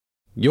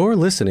You're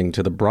listening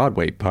to the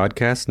Broadway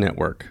Podcast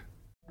Network.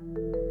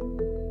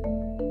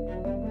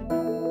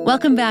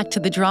 Welcome back to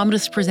The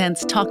Dramatist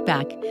Presents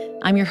Talkback.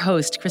 I'm your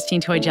host,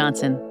 Christine Toy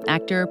Johnson,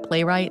 actor,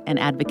 playwright, and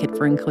advocate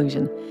for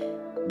inclusion.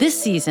 This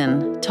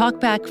season,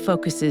 Talkback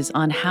focuses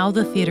on how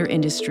the theater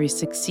industry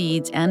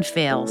succeeds and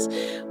fails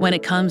when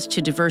it comes to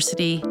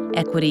diversity,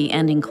 equity,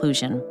 and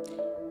inclusion.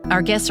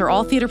 Our guests are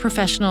all theater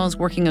professionals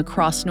working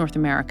across North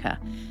America.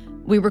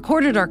 We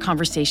recorded our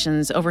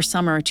conversations over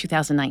summer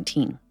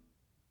 2019.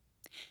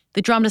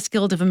 The Dramatists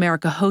Guild of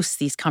America hosts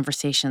these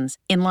conversations.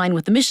 In line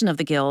with the mission of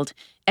the Guild,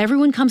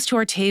 everyone comes to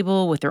our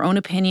table with their own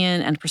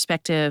opinion and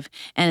perspective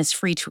and is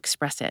free to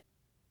express it.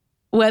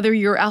 Whether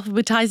you're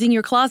alphabetizing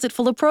your closet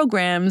full of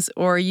programs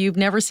or you've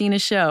never seen a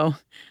show,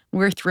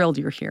 we're thrilled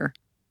you're here.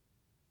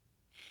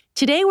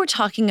 Today we're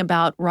talking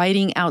about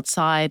writing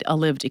outside a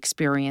lived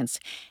experience,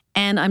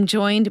 and I'm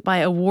joined by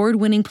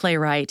award-winning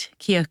playwright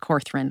Kia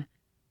Corthron.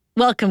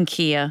 Welcome,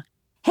 Kia.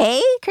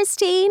 Hey,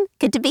 Christine.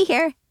 Good to be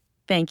here.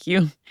 Thank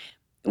you.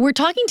 We're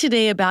talking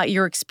today about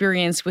your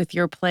experience with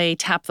your play,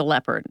 Tap the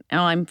Leopard.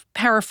 Now, I'm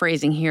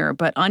paraphrasing here,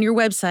 but on your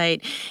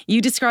website,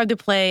 you describe the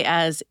play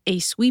as a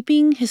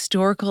sweeping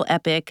historical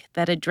epic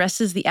that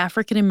addresses the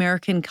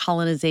African-American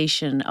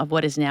colonization of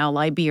what is now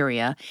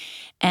Liberia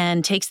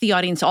and takes the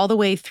audience all the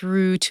way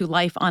through to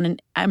life on an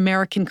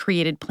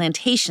American-created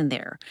plantation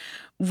there.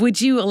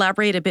 Would you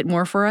elaborate a bit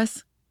more for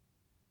us?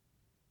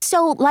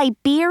 So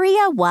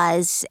Liberia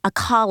was a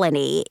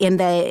colony in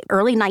the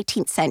early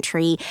 19th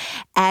century,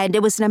 and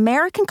it was an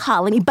American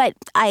colony, but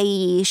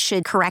I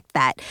should correct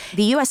that.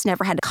 The U.S.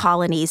 never had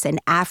colonies in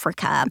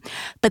Africa,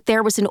 but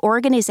there was an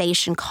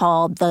organization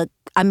called the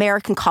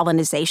American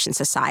Colonization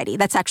Society.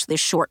 That's actually the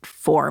short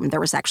form. It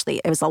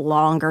was a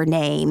longer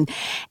name.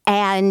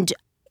 And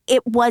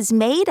it was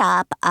made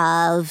up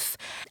of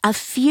a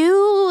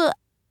few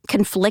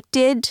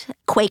conflicted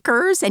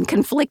Quakers and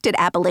conflicted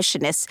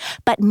abolitionists,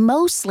 but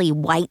mostly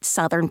white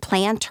Southern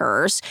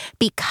planters,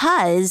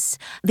 because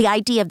the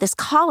idea of this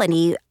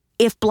colony,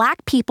 if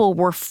Black people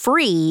were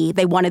free,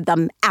 they wanted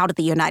them out of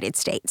the United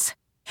States.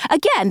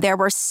 Again, there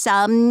were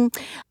some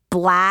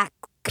Black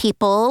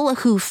people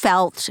who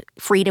felt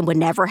freedom would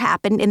never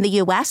happen in the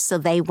U.S., so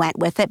they went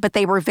with it, but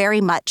they were very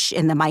much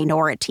in the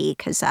minority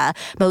because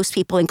most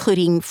people,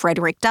 including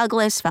Frederick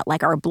Douglass, felt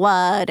like our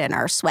blood and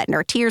our sweat and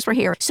our tears were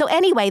here. So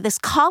anyway, this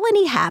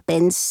colony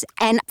happens,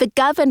 and the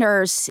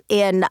governors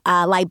in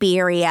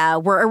Liberia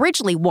were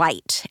originally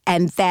white,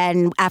 and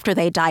then after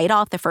they died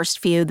off, the first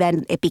few,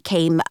 then it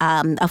became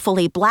a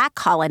fully Black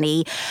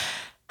colony.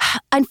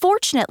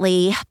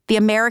 Unfortunately, the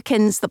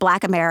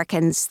Black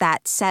Americans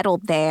that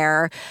settled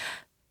there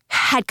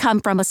had come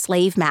from a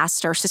slave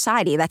master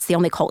society. That's the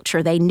only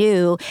culture they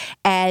knew.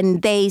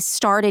 And they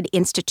started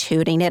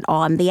instituting it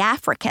on the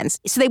Africans.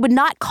 So they would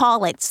not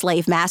call it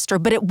slave master,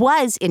 but it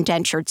was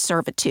indentured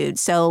servitude.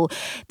 So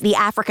the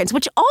Africans,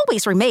 which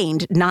always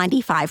remained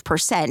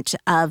 95%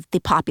 of the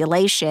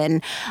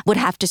population, would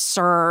have to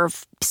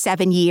serve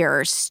 7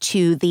 years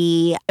to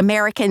the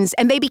Americans,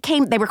 and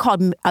they were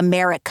called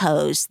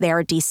Americos,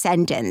 their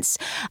descendants.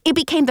 It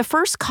became the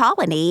first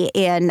colony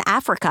in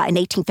Africa in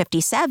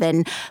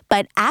 1857,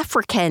 but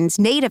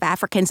Native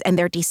Africans and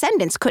their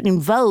descendants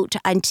couldn't vote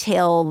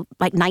until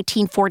like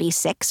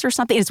 1946 or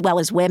something, as well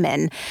as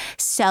women.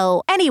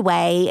 So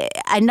anyway,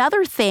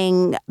 another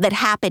thing that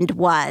happened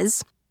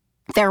was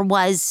there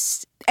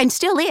was, and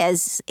still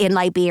is in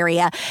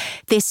Liberia,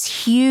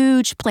 this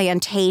huge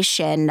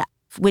plantation,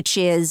 which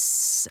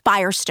is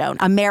Firestone,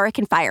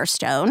 American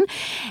Firestone.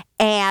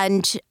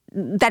 And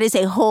that is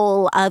a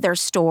whole other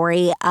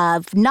story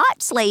of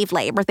not slave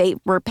labor. They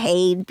were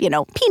paid,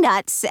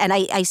 peanuts. And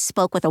I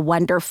spoke with a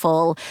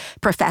wonderful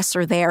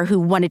professor there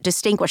who wanted to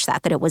distinguish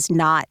that it was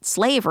not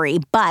slavery.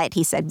 But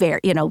he said,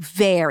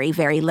 very,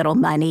 very little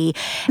money.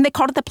 And they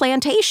called it the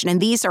plantation. And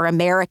these are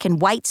American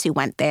whites who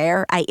went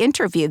there. I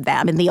interviewed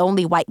them. And the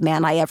only white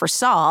man I ever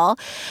saw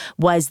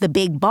was the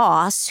big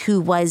boss,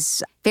 who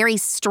was very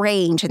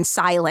strange and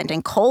silent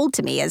and cold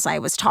to me as I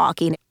was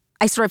talking.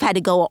 I sort of had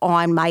to go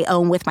on my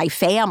own with my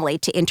family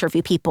to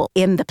interview people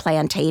in the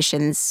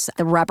plantations,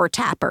 the rubber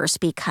tappers,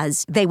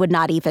 because they would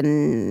not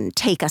even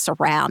take us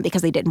around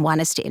because they didn't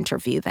want us to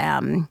interview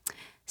them.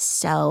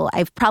 So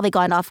I've probably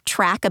gone off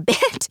track a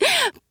bit,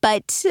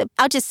 but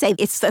I'll just say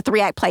it's a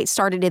 3-act play. It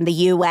started in the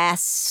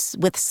U.S.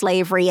 with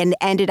slavery and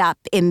ended up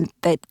in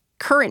the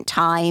current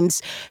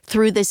times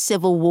through the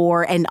Civil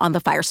War and on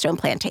the Firestone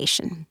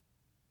plantation.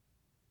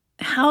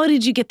 How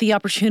did you get the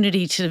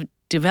opportunity to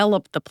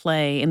develop the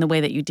play in the way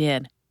that you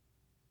did?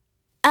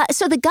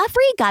 So the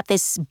Guthrie got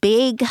this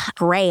big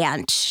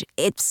grant.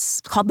 It's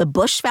called the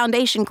Bush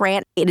Foundation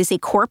Grant. It is a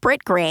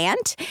corporate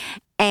grant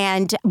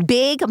and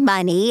big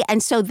money.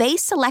 And so they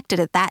selected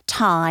at that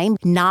time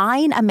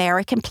 9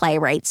 American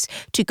playwrights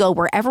to go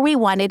wherever we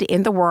wanted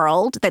in the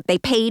world, that they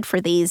paid for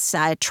these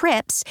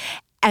trips.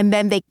 And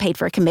then they paid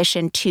for a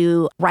commission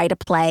to write a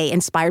play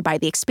inspired by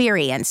the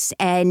experience.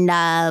 And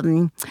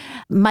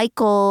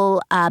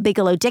Michael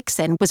Bigelow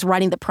Dixon was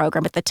running the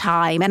program at the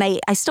time. And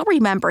I still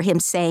remember him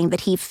saying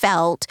that he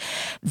felt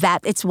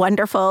that it's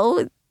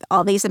wonderful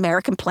all these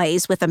American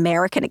plays with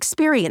American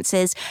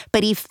experiences,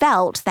 but he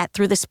felt that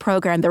through this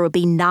program there would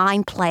be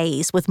 9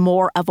 plays with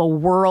more of a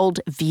world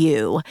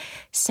view.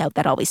 So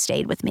that always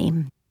stayed with me.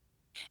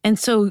 And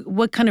so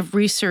what kind of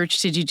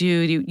research did you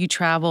do? You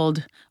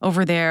traveled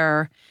over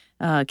there.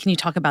 Can you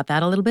talk about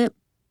that a little bit?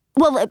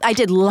 Well, I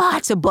did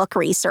lots of book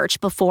research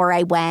before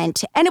I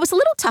went, and it was a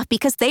little tough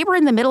because they were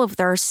in the middle of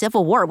their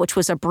Civil War, which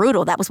was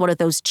that was one of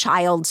those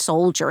child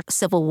soldier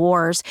civil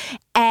wars,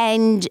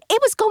 and it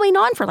was going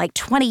on for like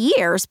 20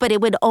 years, but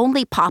it would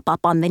only pop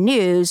up on the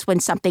news when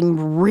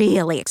something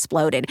really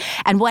exploded.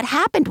 And what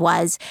happened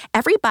was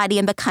everybody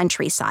in the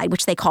countryside,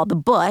 which they called the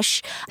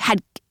bush,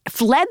 had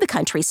fled the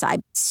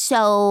countryside.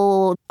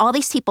 So all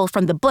these people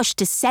from the bush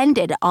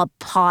descended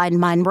upon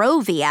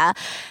Monrovia,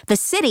 the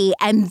city,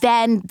 and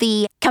then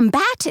the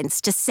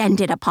combatants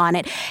descended upon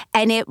it.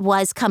 And it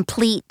was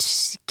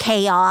complete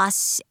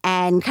chaos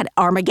and kind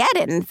of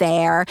Armageddon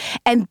there.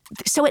 And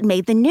so it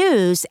made the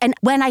news. And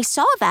when I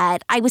saw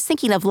that, I was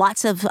thinking of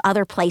lots of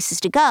other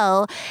places to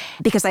go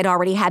because I'd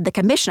already had the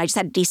commission. I just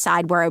had to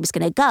decide where I was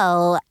going to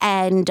go.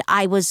 And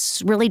I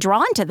was really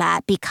drawn to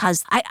that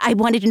because I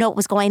wanted to know what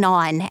was going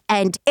on.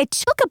 And it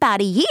took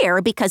about a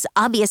year because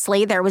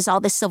obviously there was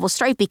all this civil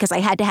strife because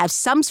I had to have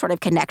some sort of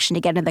connection to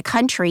get in the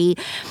country.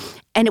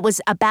 And it was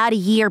about a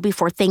year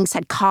before things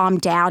had calmed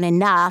down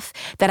enough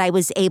that I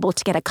was able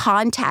to get a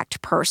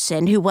contact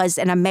person who was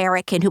an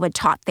American who had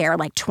taught there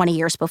like 20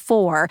 years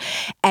before.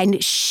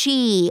 And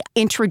she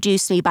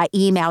introduced me by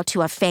email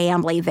to a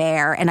family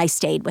there, and I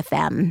stayed with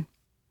them.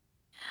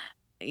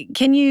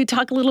 Can you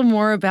talk a little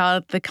more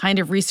about the kind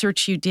of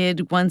research you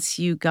did once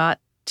you got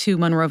to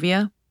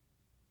Monrovia?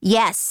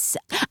 Yes.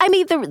 I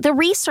mean, the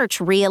research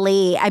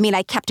really,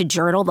 I kept a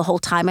journal the whole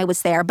time I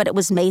was there, but it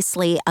was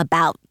mostly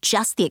about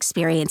just the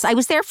experience. I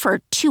was there for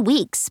 2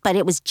 weeks, but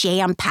it was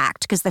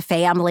jam-packed because the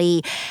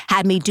family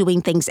had me doing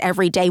things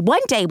every day.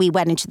 One day we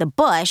went into the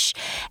bush,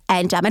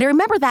 and I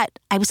remember that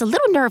I was a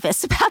little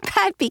nervous about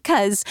that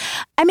because,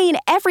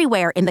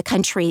 everywhere in the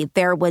country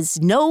there was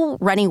no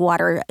running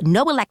water,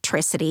 no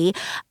electricity,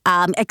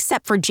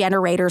 except for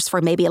generators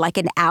for maybe like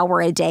an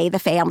hour a day the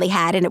family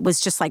had, and it was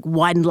just like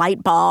one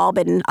light bulb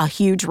and a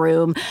huge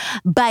room,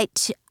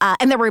 but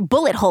and there were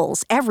bullet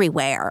holes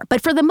everywhere.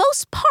 But for the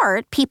most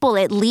part, people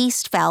at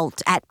least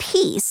felt at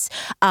peace.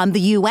 The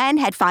UN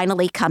had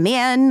finally come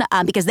in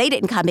because they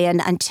didn't come in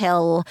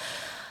until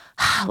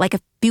like a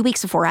few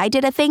weeks before I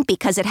did, I think,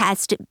 because it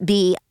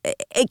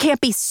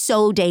can't be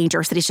so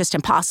dangerous that it's just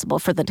impossible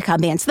for them to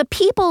come in. So the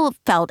people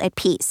felt at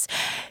peace.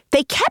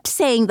 They kept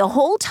saying the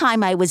whole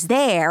time I was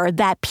there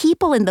that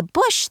people in the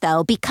bush,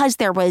 though, because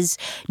there was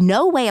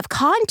no way of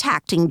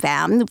contacting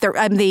them,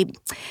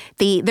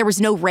 there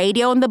was no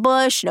radio in the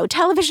bush, no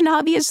television,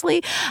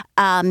 obviously.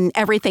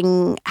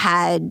 Everything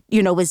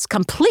was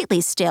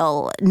completely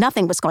still.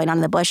 Nothing was going on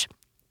in the bush.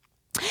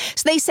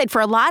 So they said for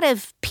a lot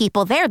of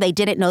people there, they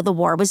didn't know the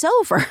war was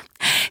over.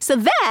 So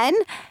then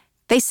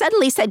they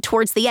suddenly said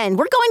towards the end,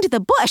 we're going to the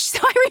bush. So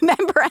I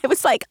remember I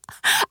was like,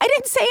 I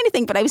didn't say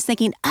anything, but I was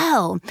thinking,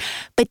 oh,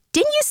 but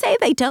didn't you say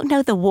they don't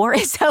know the war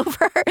is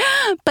over?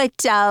 But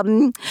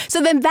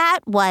so then that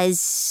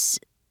was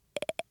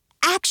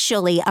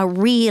actually a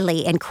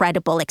really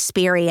incredible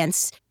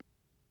experience.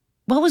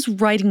 What was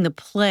writing the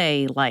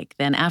play like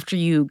then after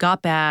you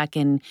got back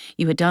and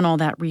you had done all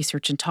that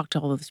research and talked to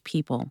all those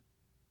people?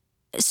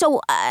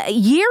 So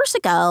years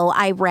ago,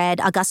 I read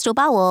Augusto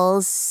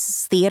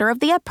Boal's Theater of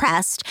the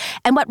Oppressed,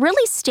 and what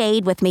really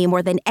stayed with me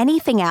more than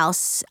anything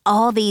else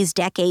all these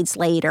decades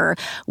later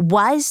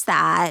was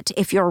that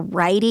if you're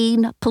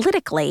writing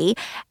politically,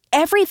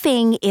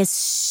 everything is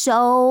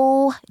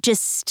so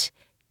just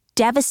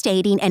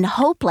devastating and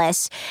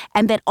hopeless,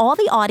 and that all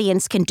the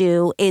audience can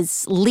do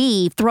is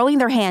leave, throwing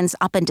their hands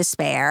up in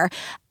despair,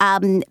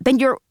 then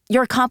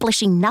you're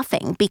accomplishing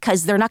nothing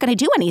because they're not going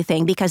to do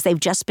anything because they've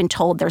just been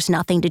told there's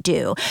nothing to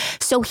do.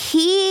 So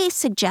he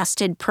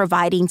suggested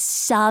providing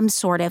some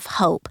sort of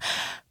hope.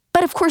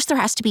 But of course, there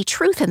has to be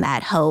truth in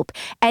that hope.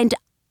 And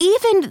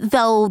even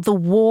though the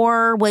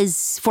war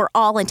was, for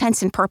all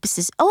intents and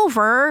purposes,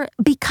 over,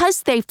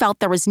 because they felt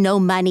there was no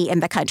money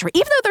in the country,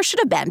 even though there should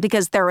have been,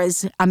 because there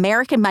was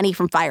American money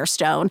from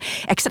Firestone,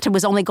 except it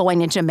was only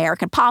going into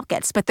American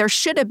pockets, but there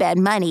should have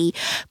been money.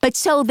 But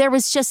so there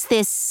was just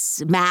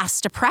this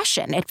mass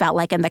depression, it felt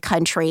like, in the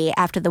country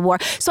after the war.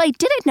 So I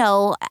didn't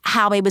know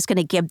how I was going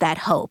to give that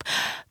hope.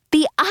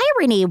 The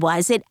irony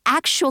was it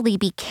actually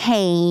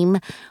became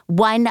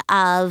one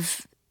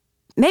of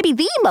maybe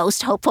the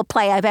most hopeful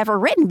play I've ever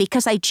written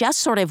because I just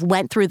sort of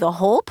went through the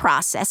whole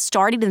process,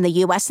 started in the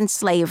U.S. in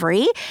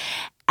slavery,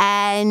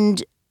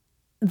 and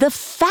the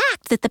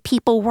fact that the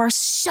people were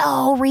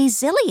so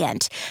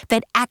resilient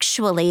that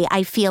actually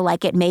I feel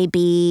like it may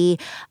be,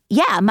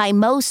 my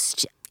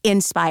most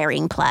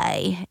inspiring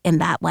play in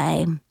that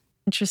way.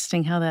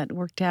 Interesting how that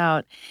worked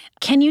out.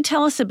 Can you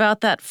tell us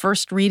about that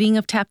first reading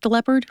of Tap the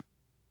Leopard?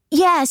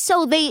 Yeah,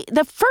 so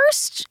the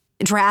first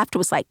draft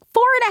was like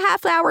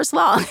 4.5 hours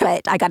long,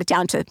 but I got it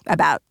down to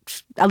about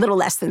a little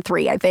less than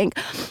 3, I think.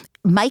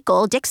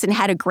 Michael Dixon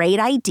had a great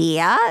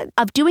idea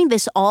of doing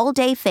this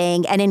all-day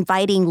thing and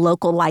inviting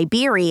local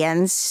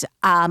librarians,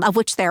 of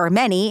which there are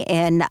many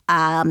in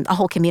a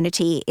whole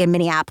community in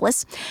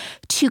Minneapolis,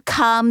 to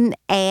come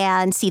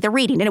and see the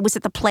reading. And it was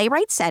at the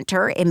Playwright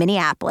Center in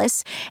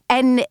Minneapolis,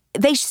 and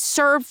they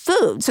served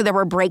food, so there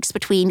were breaks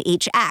between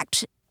each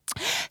act.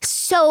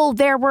 So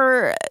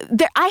I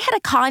had a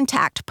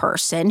contact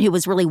person who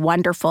was really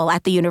wonderful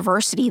at the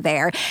university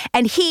there,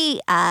 and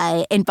he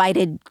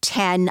invited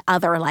 10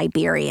 other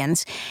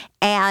librarians.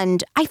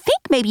 And I think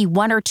maybe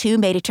one or two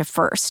made it to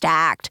first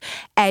act.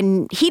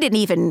 And he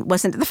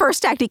wasn't the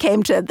first act. He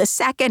came to the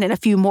second and a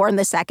few more in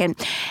the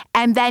second.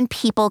 And then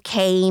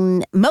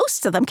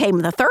most of them came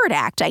in the third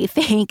act, I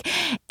think,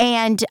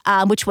 and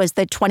which was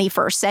the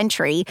 21st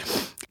century.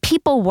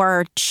 People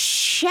were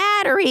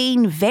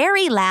chattering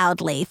very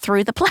loudly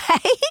through the play.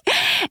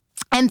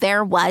 And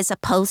there was a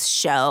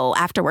post-show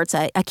afterwards,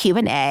 a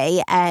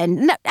Q&A,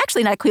 and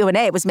actually not a Q&A,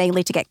 it was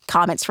mainly to get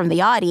comments from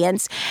the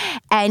audience,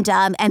 and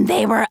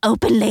they were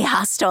openly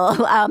hostile.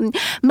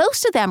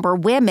 Most of them were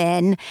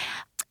women,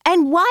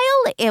 and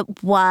while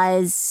it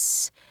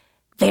was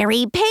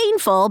very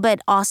painful, but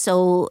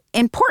also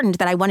important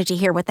that I wanted to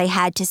hear what they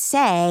had to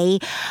say,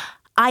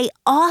 I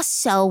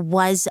also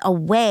was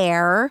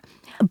aware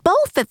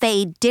both that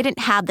they didn't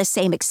have the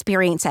same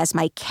experience as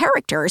my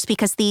characters,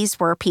 because these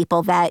were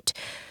people that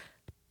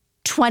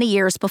 20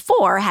 years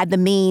before had the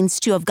means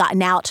to have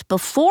gotten out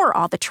before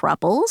all the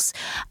troubles.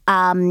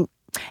 And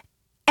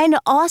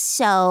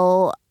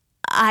also,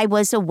 I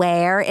was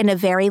aware in a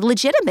very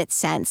legitimate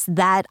sense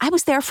that I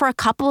was there for a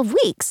couple of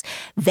weeks.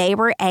 They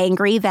were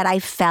angry that I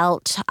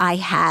felt I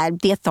had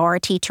the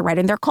authority to write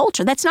in their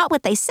culture. That's not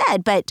what they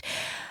said, but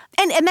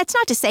and that's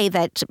not to say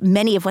that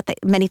many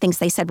things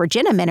they said were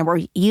legitimate and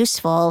were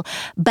useful,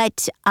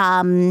 but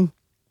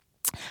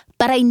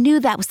I knew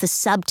that was the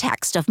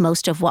subtext of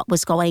most of what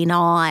was going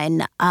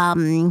on,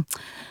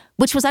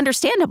 which was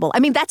understandable. I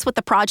mean, that's what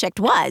the project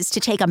was, to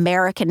take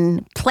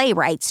American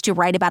playwrights to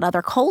write about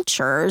other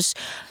cultures.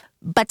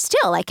 But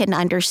still, I can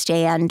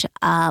understand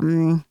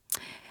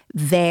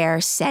their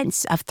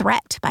sense of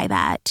threat by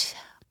that.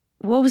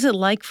 What was it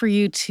like for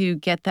you to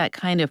get that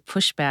kind of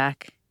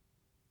pushback?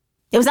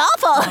 It was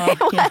awful.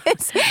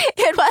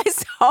 It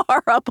was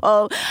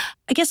horrible.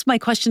 I guess my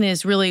question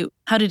is really,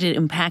 how did it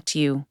impact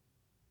you?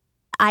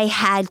 I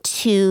had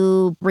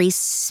to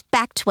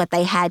respect what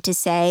they had to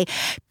say.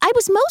 I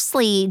was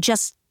mostly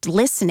just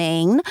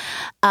listening.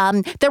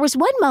 There was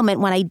one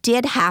moment when I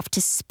did have to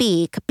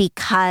speak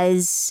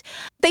because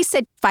they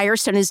said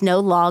Firestone is no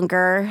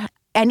longer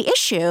an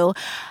issue.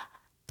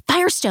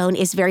 Firestone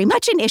is very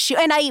much an issue,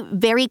 and I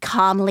very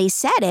calmly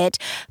said it,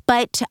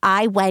 but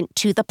I went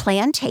to the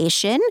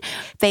plantation.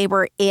 They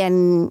were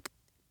in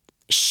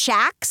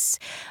shacks,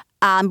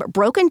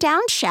 broken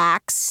down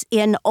shacks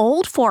in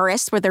old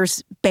forests where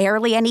there's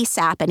barely any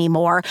sap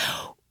anymore,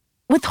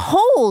 with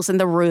holes in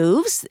the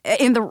roofs,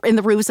 in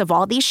the roofs of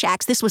all these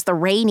shacks. This was the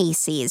rainy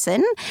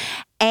season.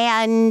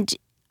 And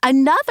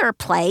another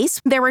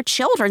place, there were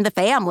children, the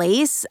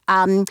families.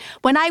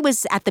 When I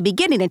was at the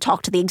beginning and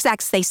talked to the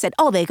execs, they said,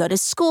 oh, they go to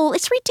school.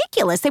 It's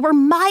ridiculous. They were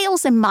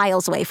miles and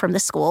miles away from the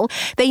school.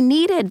 They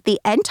needed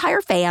the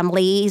entire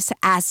families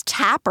as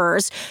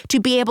tappers to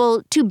be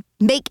able to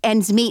make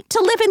ends meet, to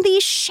live in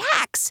these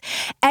shacks.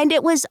 And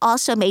it was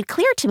also made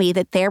clear to me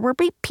that there were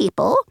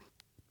people,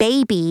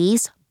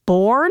 babies,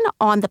 born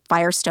on the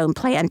Firestone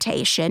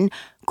plantation,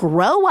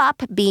 grow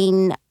up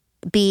being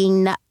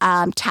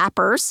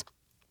tappers,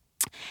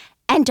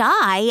 and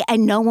die,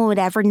 and no one would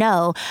ever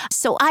know.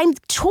 So I'm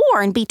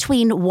torn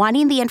between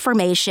wanting the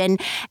information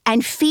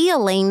and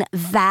feeling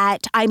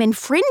that I'm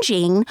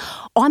infringing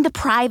on the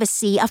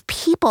privacy of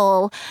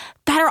people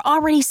that are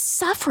already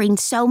suffering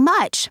so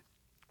much.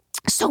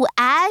 So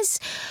as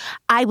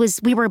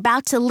we were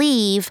about to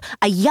leave,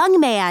 a young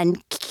man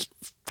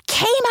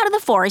came out of the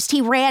forest.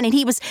 He ran, and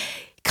he was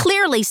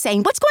clearly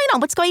saying, what's going on?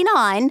 What's going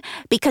on?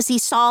 Because he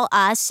saw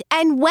us.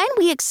 And when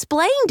we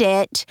explained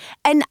it,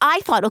 and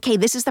I thought, okay,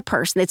 this is the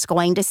person that's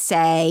going to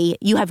say,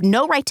 you have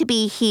no right to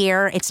be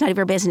here. It's none of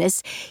your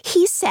business.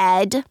 He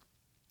said,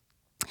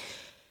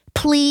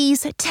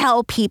 please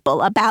tell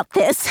people about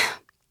this.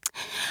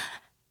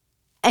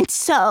 And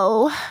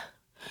so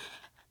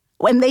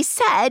when they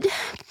said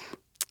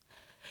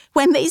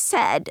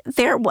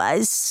there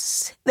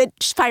was,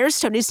 that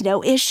Firestone is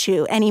no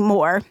issue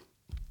anymore,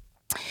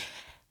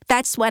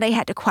 that's what I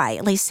had to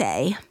quietly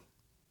say.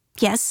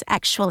 Yes,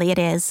 actually it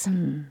is.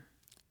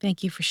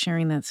 Thank you for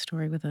sharing that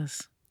story with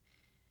us.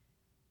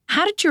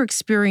 How did your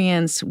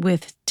experience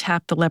with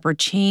Tap the Leopard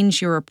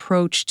change your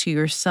approach to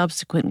your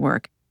subsequent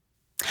work?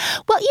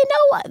 Well,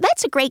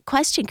 that's a great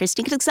question,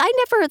 Christine, because I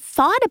never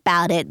thought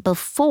about it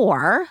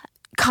before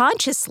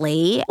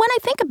consciously. When I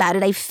think about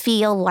it, I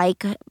feel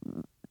like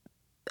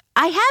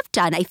I have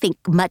done,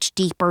 much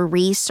deeper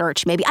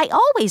research. Maybe I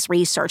always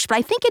research, but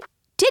I think it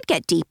did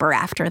get deeper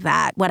after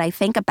that when I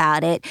think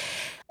about it.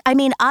 I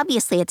mean,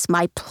 obviously it's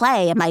my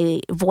play and my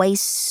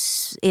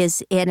voice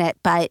is in it,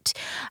 but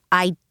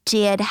I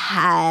did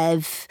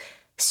have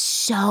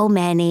so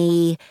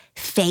many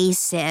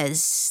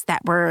faces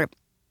that were,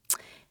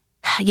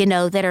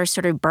 that are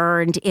sort of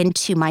burned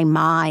into my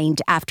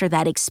mind after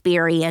that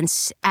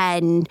experience,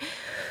 and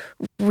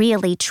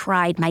really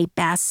tried my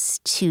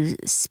best to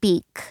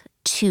speak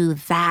to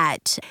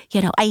that.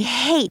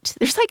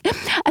 There's like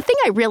a thing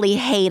I really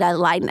hate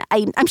online.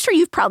 I'm sure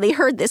you've probably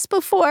heard this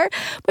before,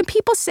 when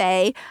people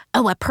say,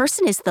 oh, a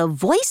person is the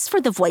voice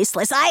for the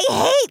voiceless. I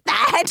hate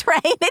that,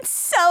 right? It's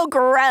so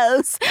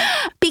gross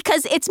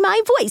because it's my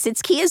voice.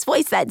 It's Kia's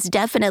voice. That's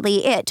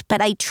definitely it.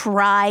 But I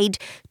tried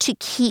to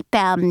keep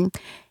them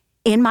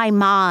in my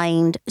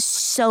mind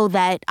so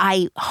that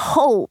I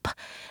hope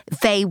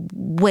they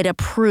would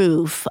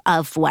approve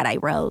of what I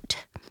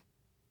wrote.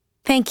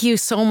 Thank you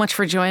so much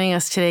for joining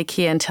us today,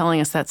 Kia, and telling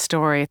us that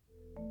story.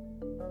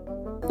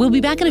 We'll be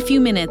back in a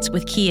few minutes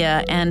with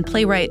Kia and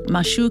playwright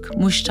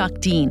Mushtaq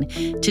Deen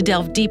to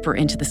delve deeper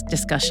into this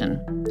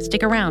discussion.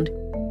 Stick around.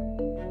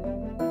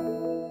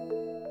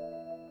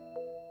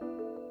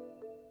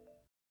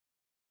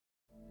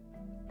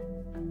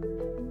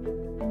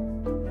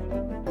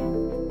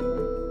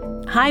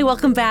 Hi,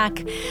 welcome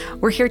back.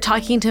 We're here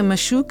talking to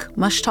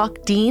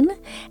Mushtaq Deen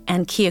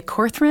and Kia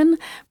Corthron.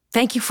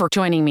 Thank you for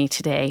joining me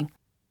today.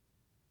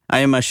 I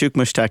am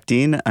Mushtaq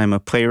Deen. I'm a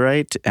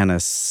playwright and a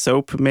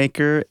soap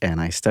maker, and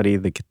I study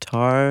the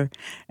guitar,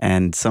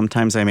 and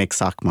sometimes I make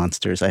sock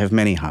monsters. I have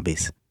many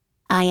hobbies.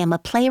 I am a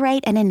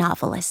playwright and a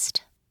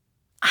novelist.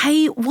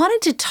 I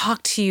wanted to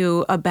talk to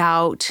you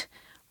about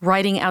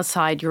writing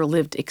outside your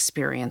lived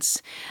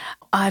experience.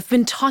 I've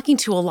been talking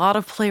to a lot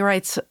of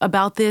playwrights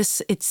about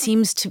this. It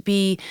seems to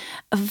be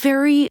a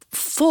very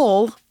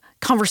full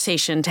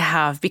conversation to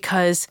have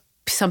because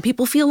some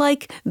people feel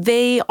like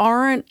they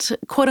aren't,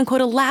 quote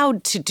unquote,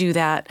 allowed to do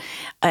that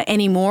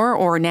anymore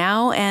or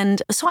now.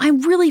 And so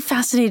I'm really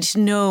fascinated to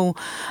know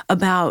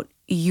about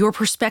your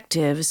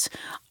perspectives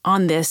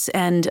on this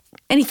and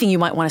anything you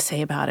might want to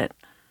say about it.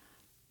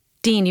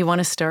 Deen, you want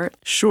to start?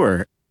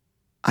 Sure.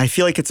 I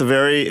feel like it's a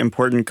very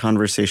important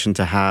conversation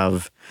to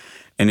have,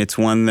 and it's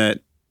one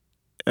that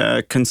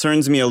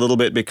concerns me a little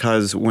bit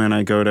because when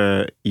I go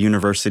to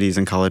universities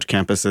and college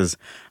campuses,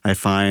 I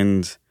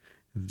find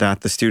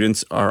that the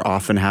students are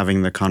often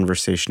having the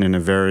conversation in a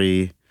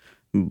very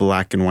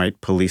black and white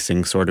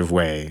policing sort of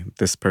way.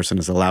 This person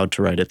is allowed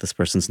to write it, this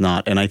person's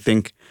not. And I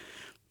think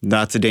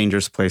that's a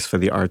dangerous place for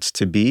the arts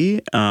to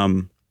be.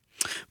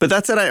 But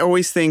that said, I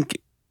always think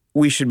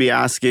we should be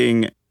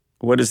asking,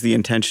 what is the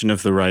intention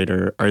of the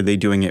writer? Are they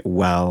doing it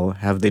well?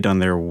 Have they done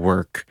their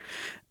work?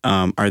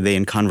 Are they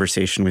in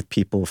conversation with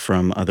people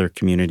from other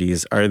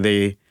communities? Are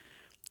they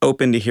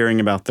open to hearing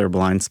about their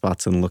blind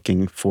spots and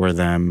looking for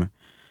them?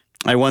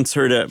 I once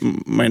heard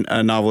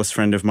a novelist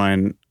friend of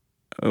mine,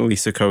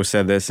 Lisa Coe,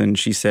 said this, and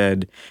she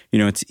said,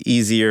 it's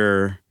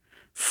easier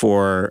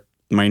for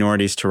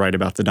minorities to write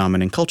about the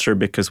dominant culture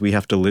because we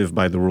have to live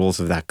by the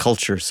rules of that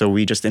culture. So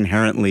we just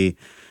inherently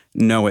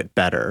know it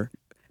better.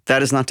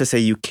 That is not to say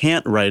you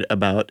can't write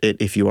about it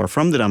if you are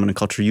from the dominant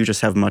culture. You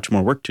just have much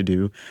more work to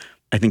do.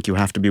 I think you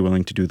have to be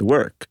willing to do the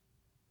work.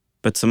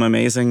 But some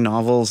amazing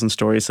novels and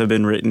stories have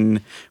been written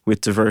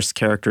with diverse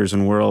characters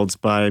and worlds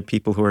by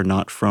people who are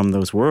not from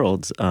those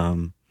worlds.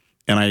 And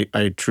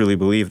I truly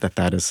believe that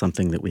that is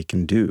something that we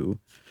can do.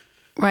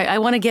 Right. I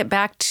want to get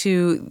back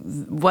to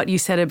what you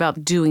said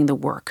about doing the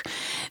work,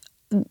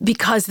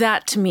 because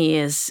that to me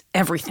is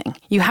everything.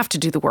 You have to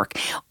do the work.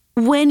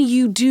 When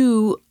you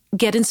do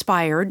get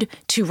inspired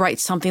to write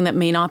something that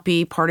may not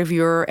be part of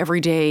your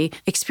everyday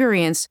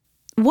experience,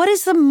 what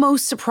is the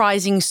most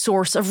surprising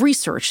source of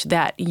research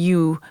that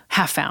you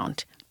have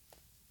found?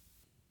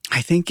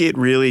 I think it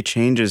really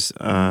changes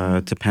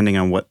depending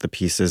on what the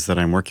piece is that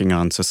I'm working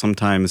on. So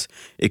sometimes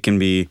it can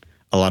be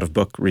a lot of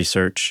book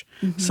research.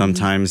 Mm-hmm.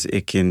 Sometimes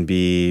it can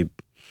be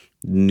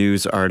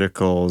news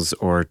articles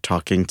or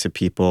talking to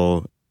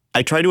people.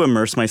 I try to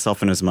immerse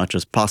myself in as much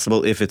as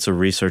possible if it's a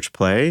research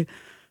play.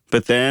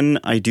 But then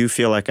I do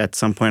feel like at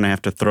some point I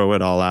have to throw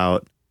it all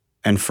out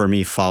and for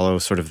me follow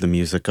sort of the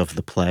music of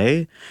the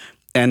play.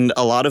 And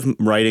a lot of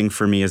writing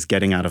for me is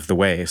getting out of the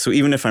way. So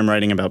even if I'm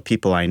writing about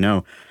people I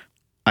know,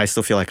 I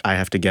still feel like I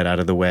have to get out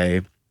of the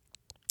way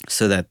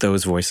so that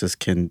those voices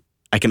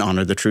I can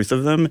honor the truth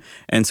of them.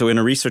 And so in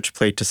a research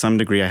play, to some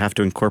degree, I have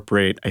to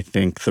incorporate, I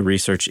think, the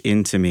research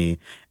into me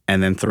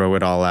and then throw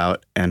it all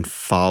out and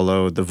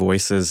follow the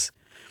voices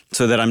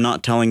so that I'm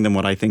not telling them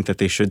what I think that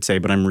they should say,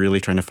 but I'm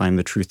really trying to find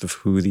the truth of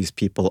who these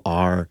people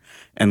are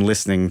and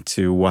listening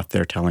to what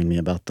they're telling me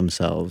about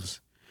themselves.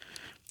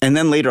 And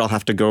then later I'll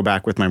have to go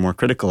back with my more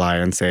critical eye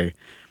and say,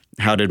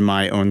 how did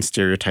my own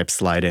stereotypes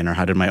slide in or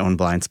how did my own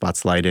blind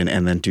spots slide in,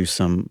 and then do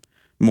some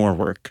more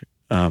work.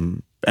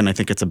 And I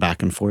think it's a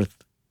back and forth.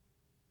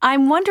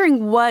 I'm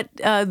wondering what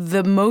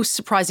the most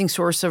surprising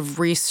source of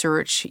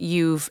research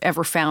you've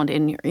ever found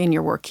in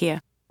your work, Kia.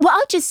 Well,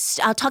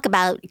 I'll talk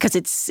about, because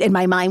it's in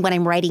my mind what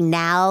I'm writing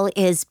now,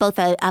 is both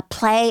a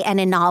play and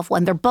a novel,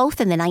 and they're both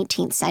in the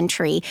 19th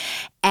century.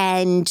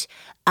 And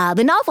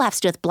the novel has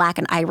to do with Black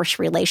and Irish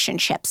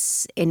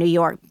relationships in New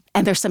York,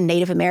 and there's some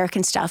Native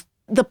American stuff.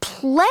 The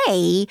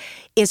play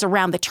is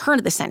around the turn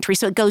of the century,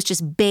 so it goes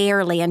just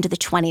barely into the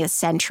 20th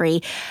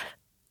century.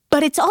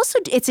 But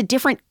it's a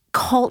different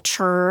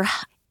culture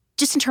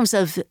just in terms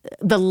of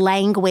the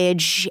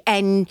language.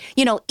 And,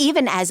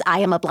 even as I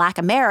am a Black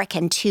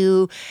American,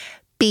 to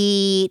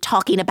be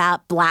talking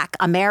about Black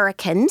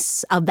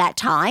Americans of that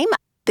time,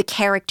 the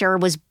character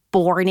was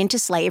born into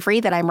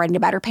slavery that I'm writing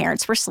about. Her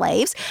parents were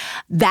slaves.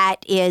 That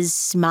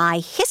is my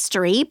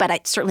history, but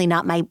it's certainly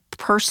not my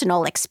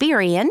personal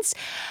experience.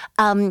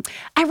 I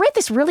read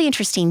this really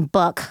interesting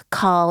book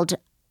called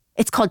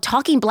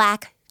Talking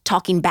Black,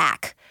 Talking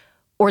Back,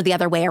 or the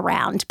other way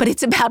around, but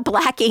it's about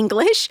Black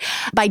English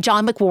by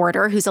John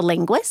McWhorter, who's a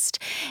linguist.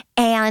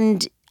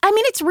 And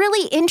it's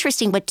really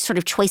interesting what sort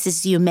of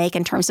choices you make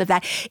in terms of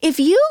that. If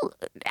you,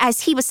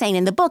 as he was saying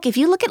in the book, if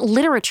you look at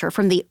literature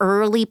from the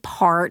early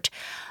part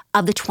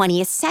of the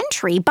 20th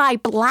century by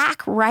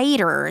Black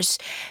writers,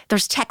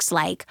 there's texts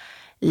like,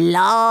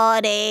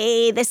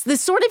 Lordy, this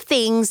sort of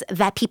things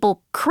that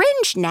people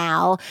cringe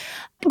now,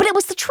 but it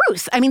was the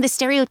truth. The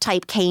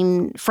stereotype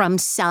came from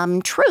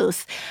some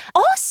truth.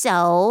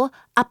 Also,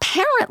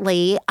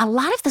 apparently, a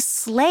lot of the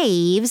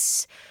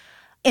slaves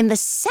in the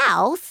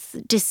South,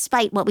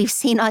 despite what we've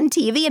seen on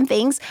TV and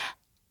things,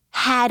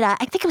 had, I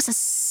think it was a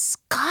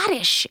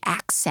Scottish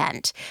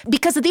accent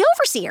because of the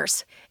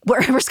overseers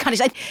were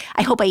Scottish.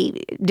 I hope I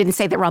didn't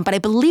say that wrong, but I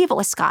believe it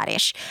was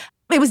Scottish.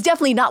 It was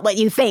definitely not what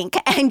you think.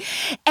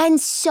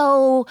 And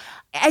so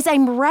as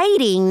I'm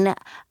writing,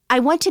 I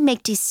want to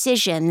make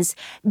decisions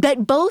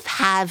that both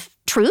have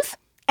truth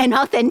and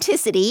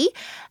authenticity,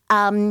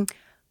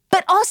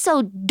 but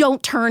also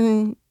don't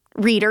turn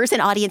readers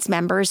and audience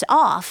members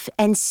off.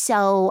 And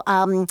so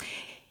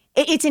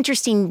it's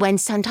interesting when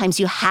sometimes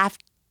you have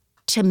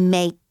to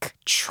make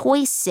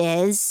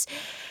choices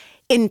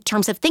in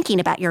terms of thinking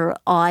about your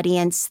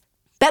audience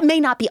that may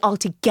not be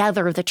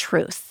altogether the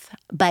truth,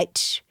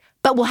 but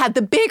will have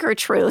the bigger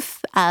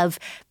truth of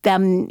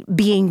them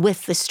being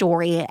with the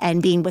story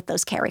and being with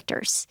those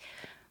characters.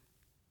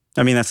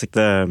 That's like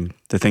the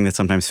thing that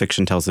sometimes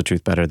fiction tells the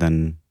truth better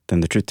than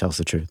the truth tells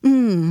the truth.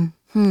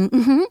 Mm-hmm.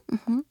 Mm-hmm.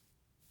 Mm-hmm.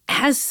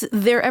 Has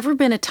there ever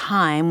been a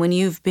time when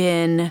you've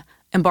been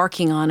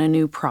embarking on a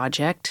new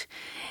project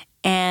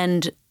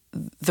and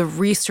the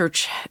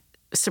research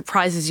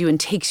surprises you and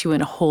takes you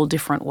in a whole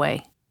different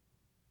way?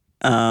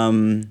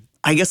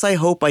 I guess I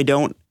hope I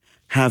don't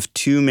have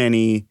too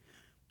many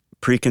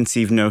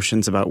preconceived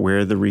notions about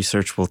where the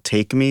research will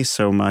take me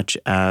so much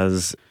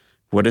as,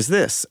 what is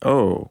this?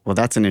 Oh, well,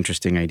 that's an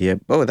interesting idea.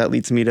 Oh, that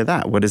leads me to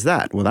that. What is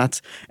that? Well,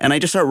 and I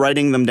just start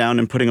writing them down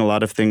and putting a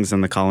lot of things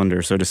in the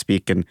colander, so to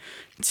speak, and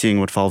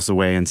seeing what falls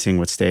away and seeing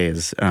what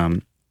stays,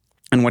 and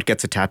what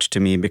gets attached to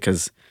me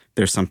because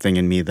there's something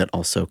in me that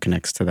also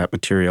connects to that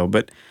material.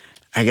 But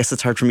I guess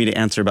it's hard for me to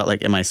answer about,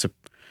 like, am I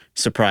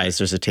surprised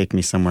does it take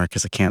me somewhere?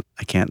 Because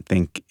I can't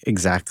think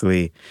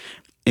exactly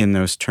in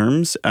those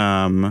terms.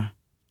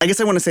 I guess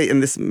I want to say,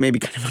 and this may be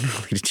kind of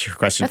unrelated to your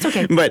question. That's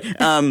okay. But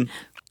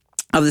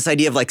of this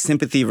idea of like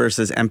sympathy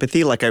versus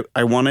empathy, like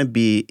I want to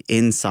be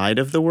inside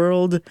of the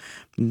world,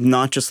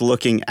 not just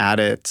looking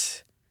at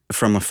it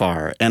from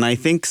afar. And I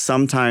think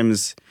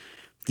sometimes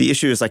the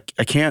issue is like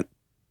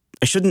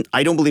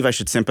I don't believe I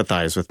should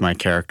sympathize with my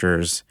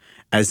characters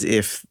as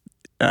if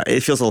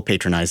it feels a little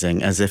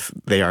patronizing, as if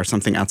they are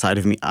something outside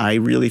of me. I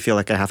really feel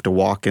like I have to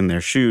walk in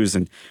their shoes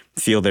and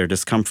feel their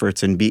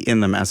discomforts and be in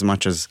them as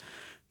much as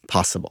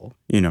possible.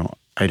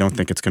 I don't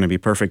think it's going to be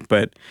perfect,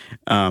 but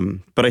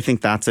I think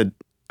that's a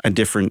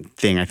different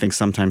thing. I think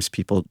sometimes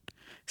people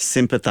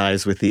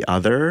sympathize with the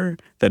other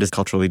that is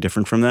culturally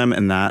different from them,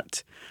 and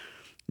that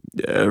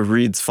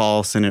reads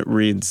false, and it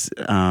reads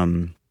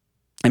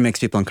it makes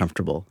people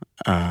uncomfortable.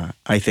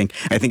 I think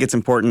it's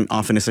important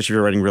often, especially if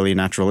you're writing really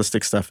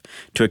naturalistic stuff,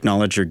 to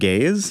acknowledge your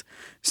gaze.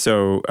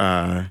 So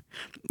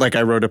like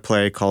I wrote a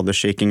play called The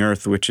Shaking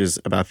Earth, which is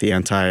about the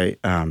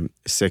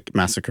anti-Sikh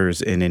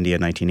massacres in India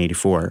in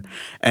 1984.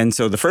 And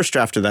so the first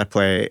draft of that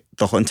play,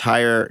 the whole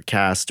entire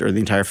cast or the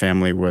entire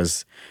family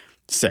was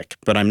Sikh,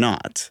 but I'm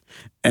not.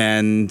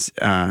 And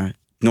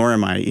nor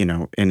am I,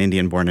 an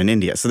Indian born in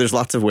India. So there's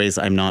lots of ways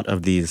I'm not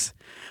of these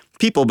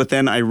people. But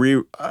then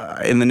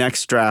in the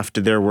next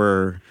draft, there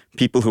were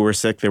people who were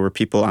Sikh. There were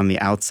people on the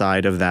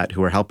outside of that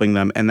who were helping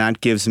them. And that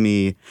gives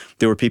me,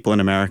 there were people in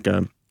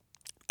America.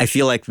 I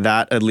feel like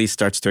that at least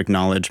starts to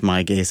acknowledge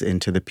my gaze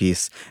into the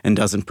piece and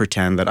doesn't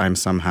pretend that I'm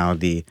somehow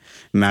the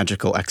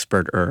magical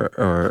expert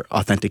or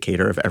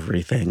authenticator of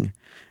everything.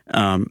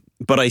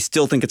 But I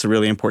still think it's a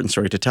really important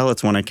story to tell.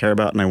 It's one I care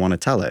about and I want to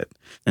tell it.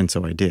 And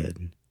so I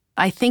did.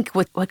 I think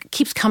what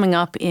keeps coming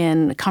up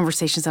in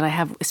conversations that I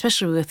have,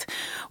 especially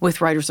with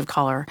writers of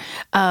color,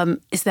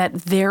 is that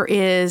there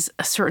is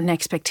a certain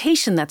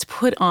expectation that's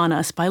put on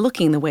us by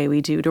looking the way we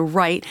do to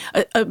write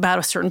about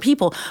a certain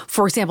people.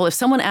 For example, if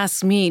someone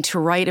asks me to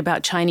write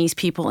about Chinese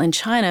people in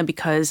China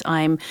because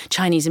I'm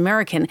Chinese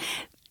American,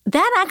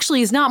 that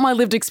actually is not my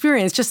lived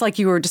experience, just like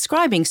you were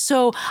describing.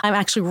 So I'm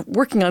actually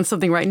working on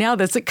something right now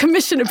that's a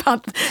commission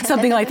about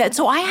something like that.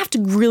 So I have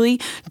to really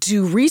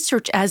do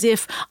research as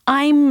if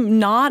I'm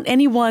not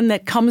anyone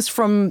that comes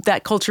from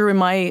that culture in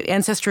my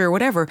ancestry or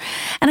whatever.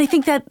 And I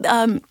think that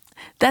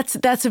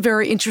that's a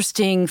very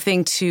interesting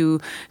thing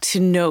to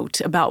note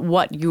about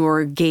what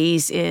your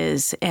gaze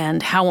is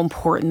and how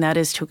important that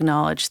is to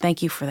acknowledge.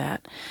 Thank you for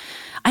that.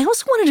 I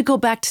also wanted to go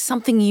back to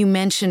something you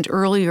mentioned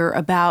earlier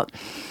about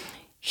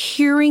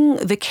hearing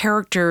the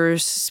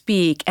characters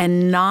speak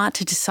and not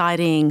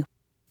deciding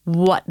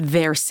what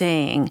they're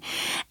saying.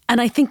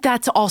 And I think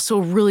that's also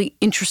a really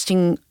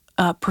interesting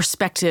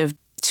perspective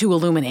to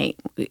illuminate.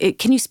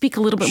 Can you speak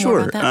a little bit more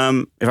about that?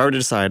 Sure. If I were to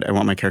decide I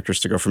want my characters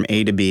to go from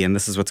A to B and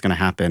this is what's going to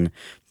happen,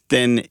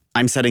 then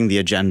I'm setting the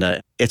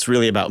agenda. It's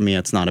really about me.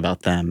 It's not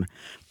about them.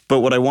 But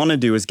what I want to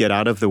do is get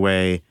out of the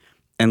way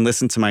and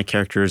listen to my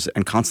characters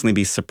and constantly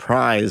be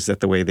surprised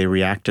at the way they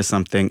react to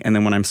something. And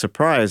then when I'm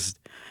surprised,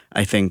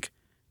 I think,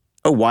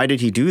 oh, why did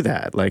he do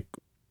that? Like,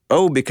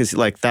 oh, because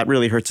like that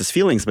really hurts his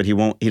feelings, but he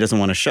doesn't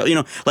want to show,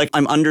 like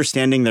I'm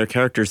understanding their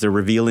characters. They're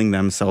revealing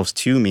themselves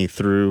to me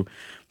through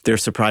their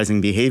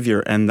surprising behavior.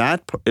 And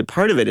that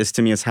part of it is,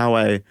 to me, is how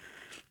I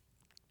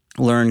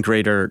learn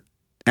greater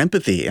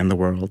empathy in the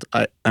world.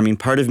 I mean,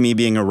 part of me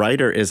being a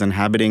writer is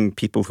inhabiting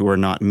people who are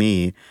not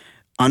me,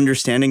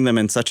 understanding them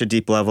in such a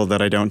deep level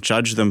that I don't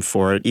judge them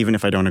for it, even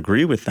if I don't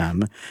agree with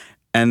them,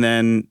 and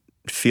then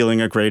feeling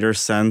a greater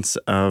sense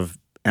of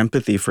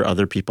empathy for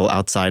other people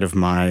outside of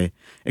my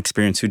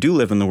experience who do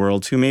live in the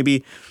world, who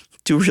maybe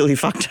do really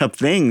fucked up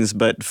things,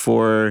 but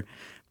for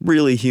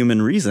really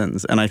human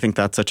reasons. And I think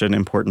that's such an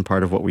important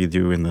part of what we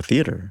do in the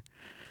theater.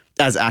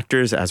 As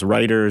actors, as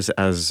writers,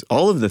 as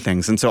all of the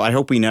things. And so I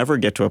hope we never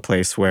get to a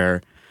place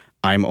where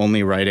I'm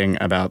only writing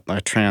about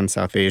a trans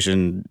South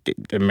Asian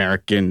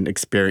American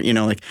experience,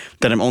 like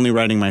that I'm only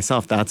writing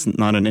myself. That's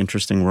not an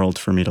interesting world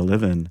for me to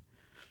live in.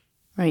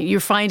 Right. You're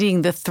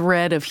finding the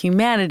thread of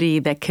humanity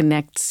that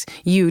connects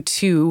you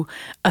to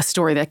a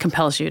story that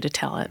compels you to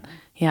tell it.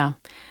 Yeah.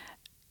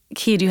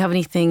 Kia, do you have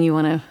anything you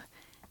want to?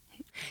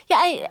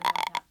 Yeah,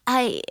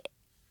 I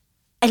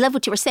love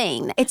what you were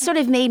saying. It sort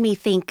of made me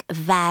think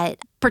that,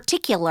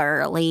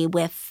 particularly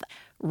with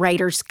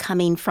writers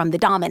coming from the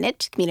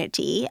dominant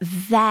community,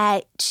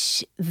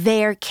 that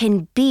there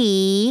can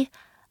be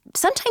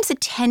sometimes a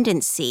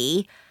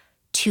tendency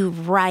to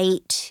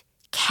write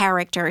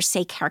characters,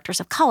 say characters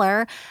of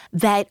color,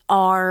 that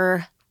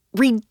are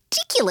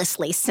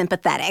ridiculously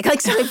sympathetic,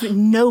 like sort of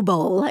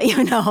noble,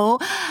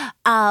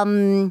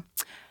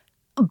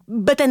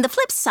 But then the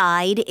flip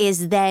side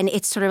is then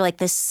it's sort of like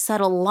this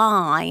subtle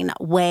line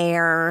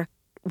where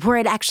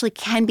it actually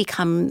can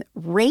become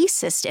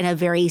racist in a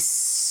very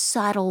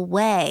subtle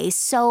way.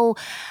 So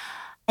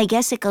I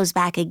guess it goes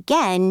back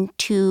again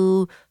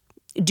to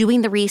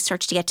doing the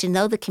research to get to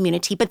know the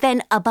community, but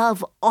then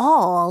above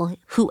all,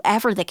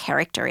 whoever the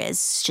character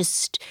is,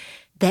 just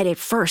that at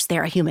first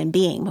they're a human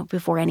being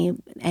before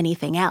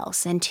anything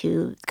else, and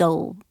to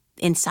go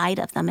inside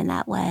of them in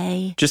that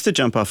way. Just to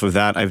jump off of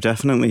that, I've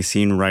definitely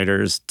seen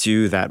writers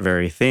do that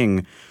very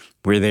thing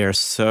where they are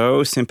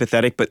so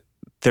sympathetic, but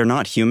they're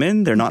not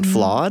human, they're not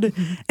flawed,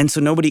 and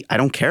so I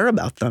don't care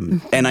about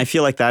them. And I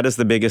feel like that is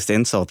the biggest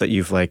insult, that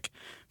you've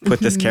put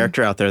this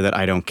character out there that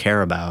I don't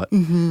care about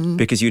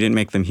because you didn't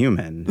make them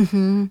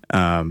human.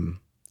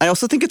 I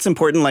also think it's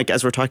important,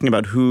 as we're talking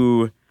about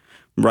who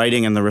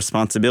writing and the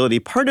responsibility,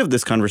 part of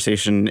this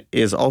conversation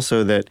is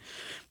also that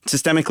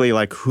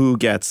systemically, who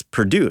gets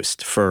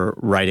produced for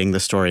writing the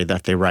story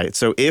that they write.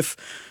 So if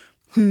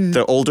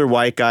the older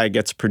white guy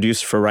gets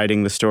produced for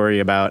writing the story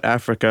about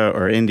Africa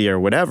or India or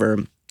whatever,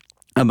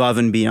 above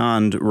and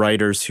beyond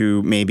writers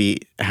who maybe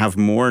have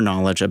more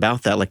knowledge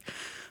about that,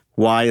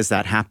 why is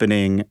that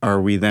happening?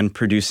 Are we then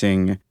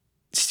producing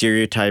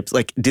stereotypes?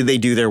 Did they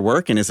do their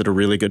work, and is it a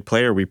really good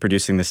play? Are we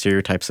producing the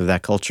stereotypes of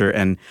that culture?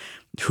 And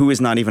who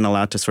is not even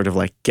allowed to sort of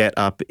get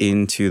up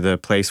into the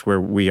place where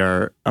we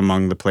are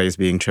among the plays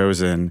being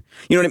chosen?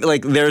 You know what I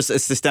mean? There's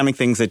systemic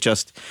things that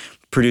just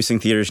producing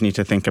theaters need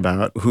to think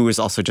about. Who is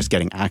also just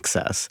getting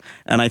access?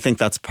 And I think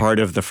that's part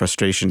of the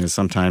frustration, is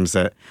sometimes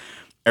that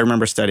I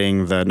remember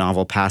studying the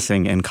novel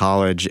Passing in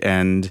college,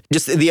 and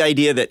just the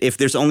idea that if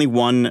there's only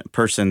one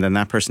person, then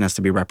that person has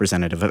to be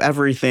representative of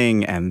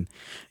everything, and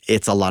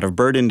it's a lot of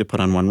burden to put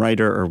on one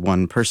writer or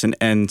one person.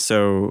 And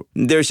so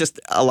there's just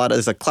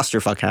there's a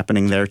clusterfuck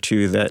happening there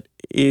too that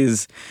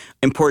is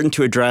important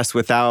to address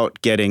without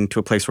getting to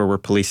a place where we're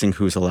policing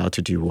who's allowed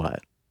to do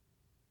what.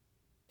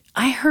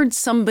 I heard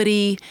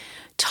somebody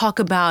talk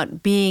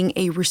about being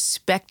a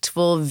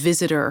respectful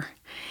visitor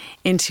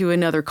into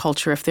another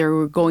culture if they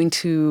were going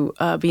to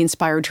be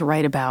inspired to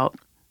write about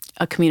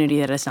a community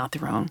that is not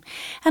their own.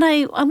 And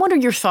I wonder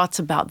your thoughts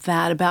about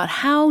that, about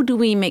how do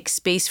we make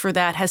space for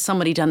that? Has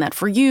somebody done that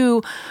for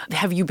you?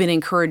 Have you been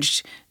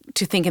encouraged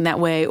to think in that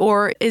way?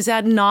 Or is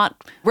that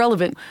not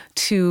relevant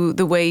to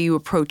the way you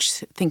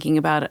approach thinking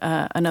about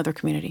another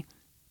community?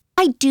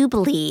 I do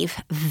believe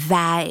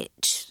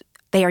that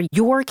they are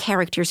your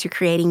characters you're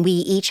creating. We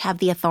each have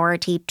the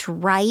authority to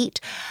write.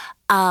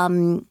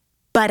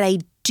 But I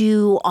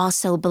do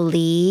also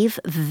believe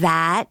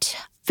that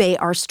they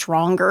are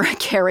stronger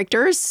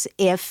characters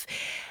if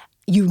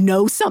you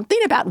know something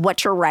about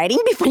what you're writing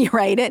before you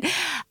write it.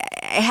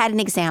 I had an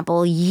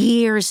example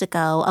years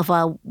ago of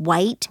a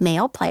white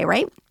male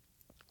playwright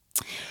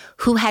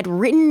who had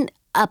written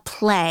a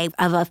play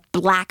of a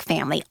Black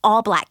family,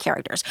 all Black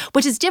characters,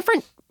 which is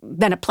different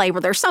than a play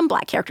where there's some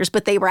Black characters,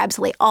 but they were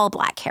absolutely all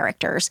Black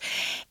characters.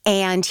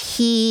 And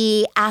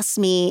he asked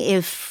me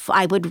if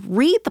I would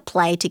read the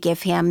play to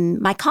give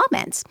him my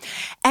comments.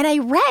 And I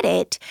read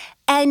it,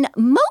 and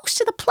most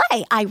of the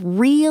play I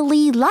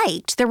really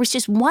liked. There was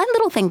just one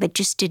little thing that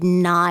just did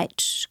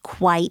not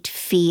quite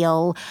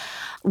feel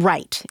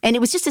right. And it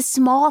was just a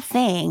small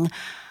thing.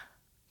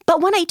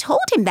 But when I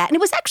told him that, and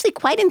it was actually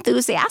quite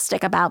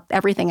enthusiastic about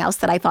everything else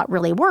that I thought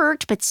really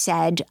worked, but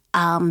said,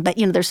 but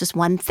there's this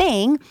one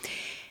thing,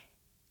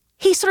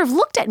 he sort of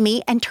looked at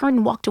me and turned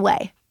and walked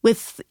away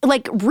with,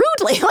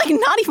 rudely,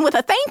 not even with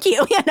a thank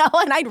you,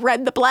 and I'd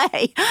read the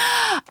play.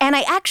 And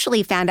I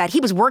actually found out he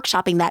was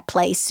workshopping that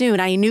play soon.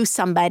 I knew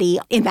somebody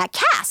in that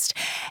cast,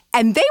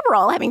 and they were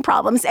all having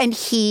problems, and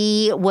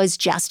he was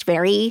just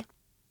very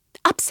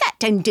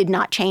upset and did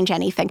not change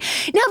anything.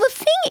 Now, the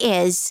thing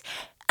is,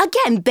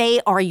 again,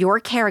 they are your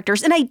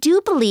characters. And I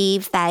do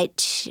believe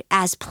that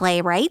as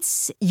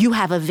playwrights, you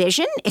have a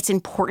vision. It's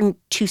important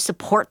to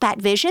support that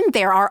vision.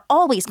 There are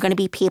always going to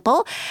be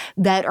people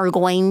that are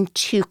going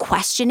to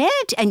question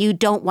it, and you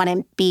don't want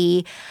to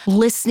be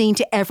listening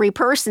to every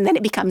person. Then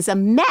it becomes a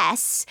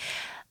mess.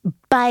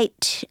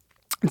 But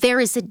there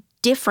is a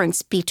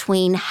difference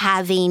between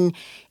having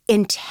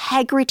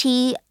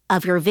integrity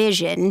of your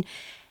vision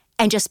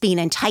and just being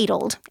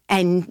entitled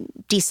and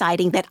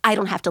deciding that I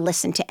don't have to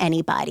listen to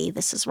anybody.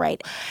 This is right.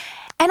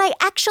 And I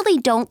actually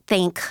don't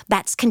think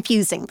that's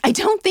confusing. I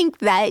don't think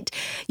that,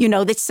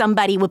 that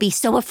somebody will be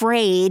so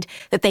afraid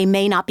that they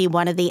may not be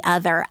one or the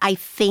other. I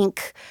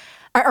think,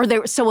 or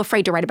they're so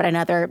afraid to write about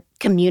another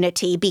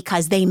community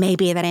because they may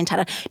be that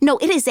entitled. No,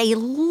 it is a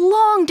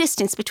long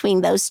distance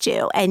between those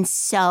two. And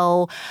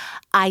so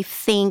I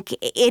think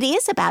it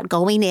is about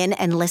going in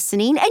and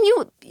listening. And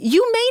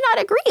you may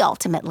not agree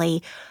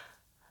ultimately,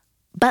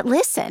 but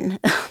listen.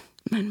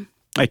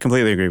 I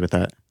completely agree with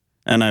that.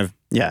 And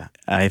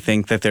I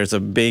think that there's a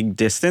big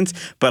distance,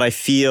 but I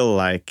feel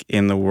like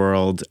in the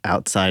world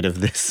outside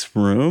of this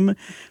room,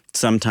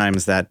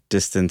 sometimes that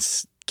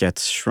distance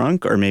gets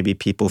shrunk, or maybe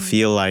people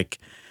feel like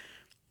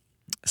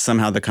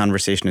somehow the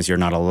conversation is you're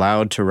not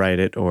allowed to write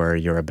it, or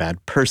you're a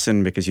bad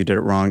person because you did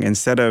it wrong,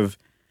 instead of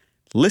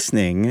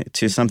listening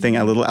to something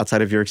a little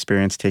outside of your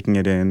experience, taking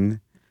it in.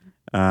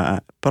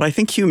 But I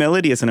think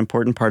humility is an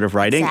important part of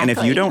writing. Exactly. And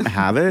if you don't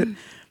have it,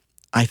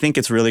 I think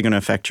it's really going to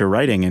affect your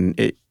writing,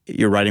 and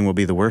your writing will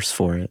be the worse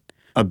for it.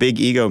 A big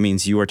ego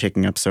means you are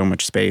taking up so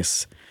much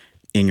space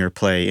in your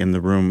play, in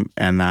the room,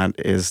 and that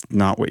is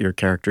not what your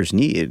characters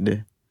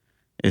need,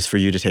 is for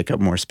you to take up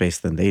more space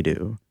than they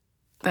do.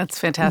 That's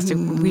fantastic.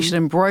 Mm-hmm. We should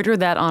embroider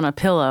that on a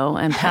pillow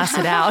and pass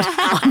it out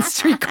on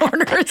street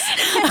corners.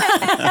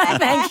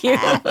 Thank you.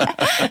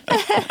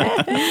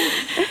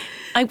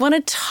 I want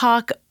to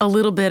talk a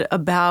little bit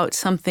about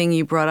something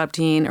you brought up,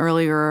 Deen,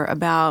 earlier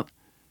about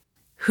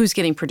who's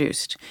getting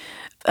produced.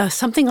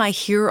 Something I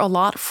hear a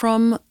lot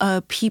from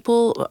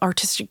people,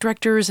 artistic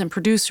directors and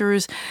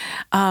producers,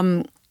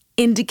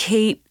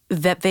 indicate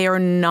that they are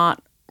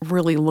not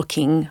really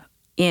looking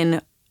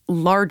in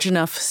large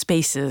enough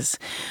spaces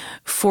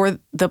for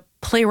the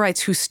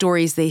playwrights whose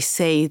stories they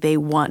say they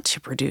want to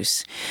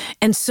produce.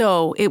 And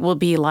so it will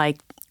be like,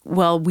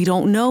 well, we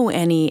don't know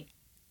any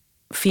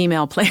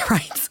female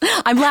playwrights.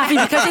 I'm laughing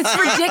because it's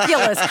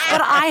ridiculous, but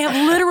I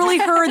have literally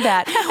heard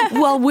that.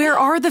 Well, where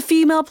are the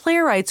female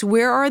playwrights?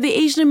 Where are the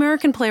Asian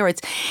American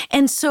playwrights?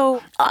 And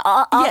so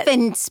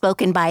often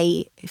spoken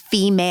by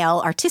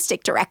female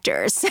artistic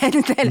directors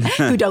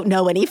who don't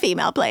know any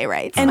female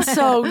playwrights. And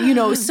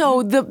so,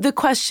 so the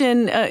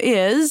question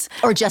is,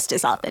 or just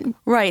as often,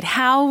 right?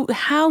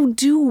 How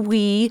do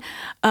we,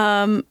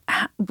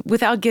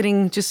 without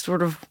getting just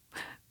sort of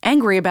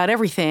angry about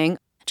everything,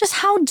 just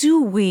how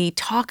do we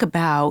talk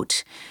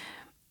about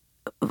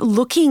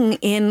looking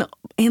in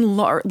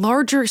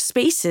larger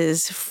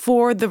spaces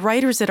for the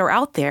writers that are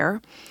out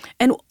there?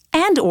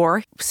 And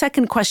or,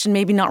 second question,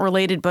 maybe not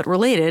related, but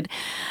related,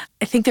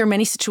 I think there are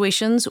many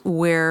situations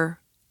where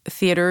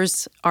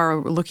theaters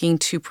are looking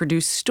to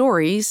produce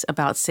stories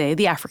about, say,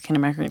 the African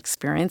American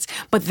experience,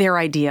 but their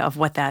idea of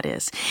what that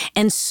is.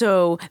 And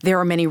so there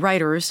are many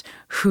writers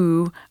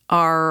who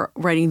are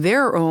writing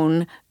their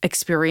own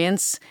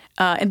experience.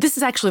 And this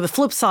is actually the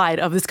flip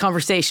side of this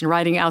conversation,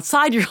 writing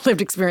outside your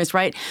lived experience,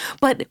 right?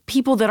 But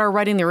people that are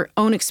writing their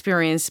own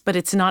experience, but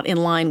it's not in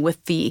line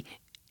with the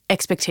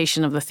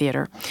expectation of the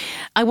theater.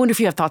 I wonder if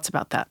you have thoughts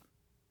about that.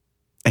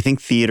 I think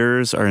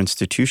theaters are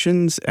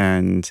institutions,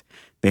 and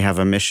they have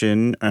a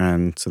mission,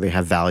 and so they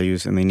have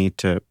values, and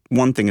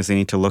one thing is they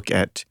need to look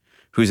at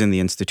who's in the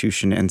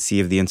institution and see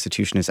if the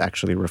institution is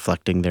actually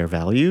reflecting their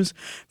values.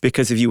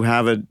 Because if you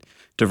have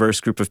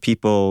diverse group of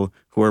people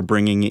who are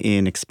bringing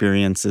in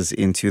experiences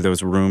into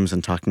those rooms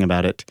and talking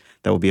about it,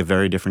 that will be a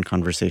very different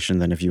conversation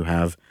than if you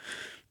have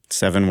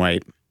 7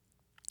 white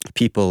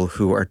people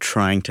who are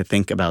trying to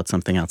think about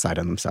something outside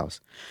of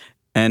themselves.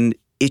 And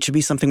it should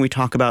be something we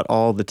talk about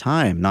all the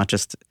time, not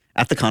just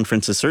at the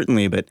conferences,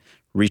 certainly, but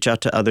reach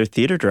out to other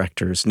theater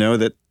directors. Know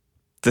that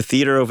the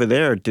theater over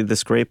there did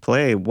this great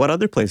play. What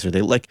other plays are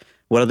they like?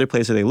 What other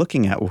plays are they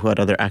looking at? What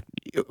other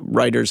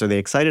writers are they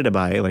excited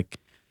by? Like,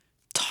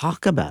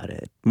 talk about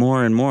it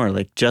more and more.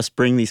 Like, just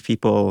bring these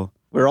people.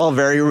 We're all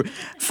very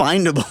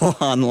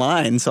findable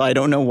online, so I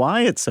don't know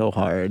why it's so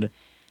hard.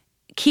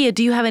 Kia,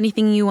 do you have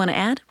anything you want to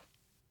add?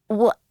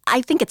 Well,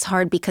 I think it's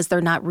hard because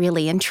they're not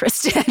really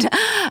interested.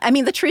 I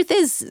mean, the truth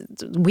is,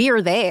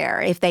 we're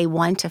there if they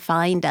want to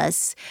find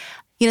us.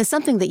 You know,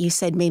 something that you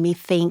said made me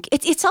think.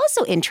 It's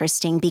also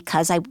interesting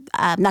because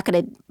I'm not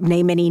going to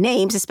name any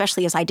names,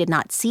 especially as I did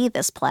not see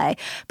this play,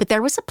 but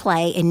there was a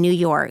play in New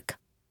York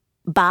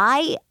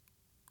by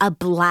a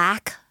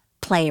Black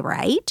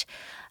playwright.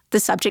 The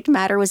subject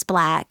matter was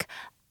Black.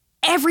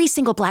 Every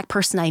single Black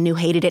person I knew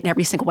hated it, and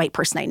every single white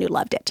person I knew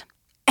loved it.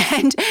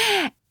 And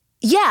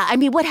yeah, I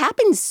mean, what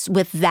happens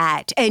with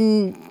that?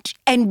 And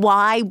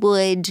why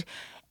would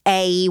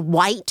a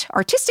white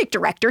artistic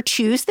director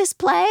choose this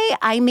play?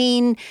 I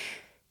mean,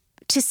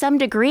 to some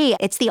degree,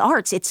 it's the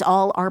arts. It's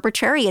all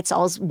arbitrary. It's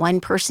all one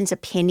person's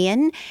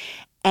opinion.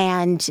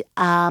 And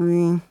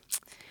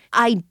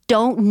I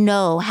don't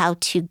know how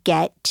to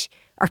get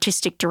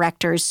artistic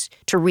directors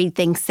to read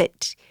things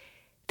that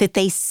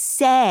they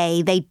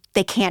say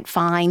they can't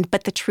find.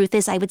 But the truth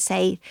is, I would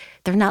say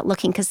they're not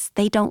looking because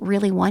they don't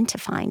really want to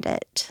find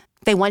it.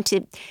 They want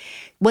to,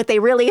 what they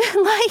really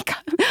like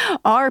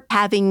are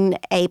having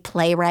a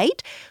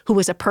playwright who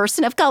is a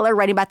person of color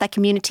writing about that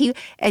community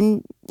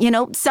and, you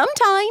know,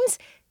 sometimes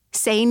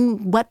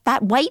saying what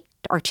that white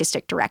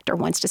artistic director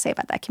wants to say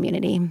about that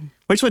community.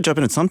 I just want to jump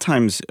in. And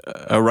sometimes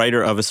a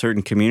writer of a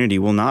certain community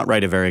will not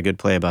write a very good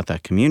play about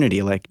that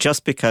community. Like,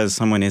 just because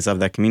someone is of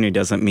that community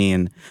doesn't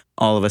mean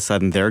all of a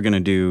sudden they're going to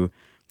do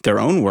their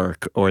own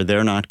work or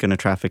they're not going to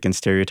traffic in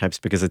stereotypes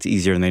because it's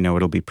easier and they know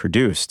it'll be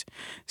produced.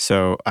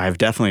 So I've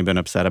definitely been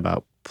upset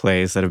about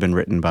plays that have been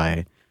written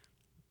by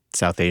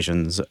South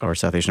Asians or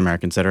South Asian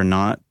Americans that are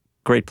not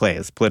great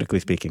plays,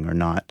 politically speaking, or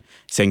not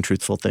saying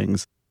truthful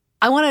things.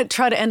 I want to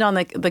try to end on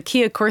the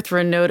Kia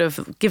Corthron note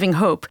of giving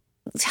hope.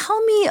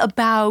 Tell me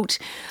about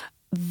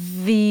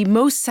the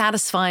most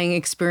satisfying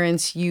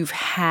experience you've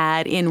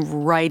had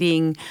in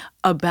writing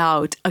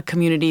about a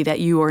community that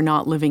you are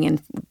not living in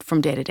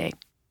from day to day.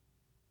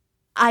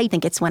 I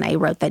think it's when I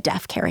wrote the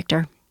deaf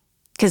character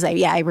because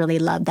I really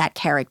loved that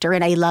character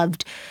and I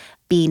loved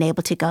being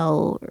able to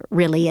go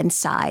really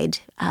inside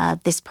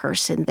this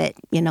person that,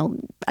 you know,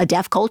 a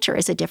deaf culture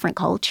is a different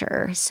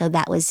culture. So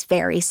that was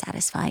very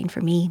satisfying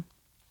for me.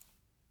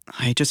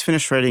 I just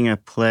finished writing a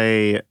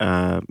play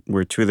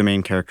where 2 of the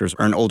main characters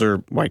are an older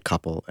white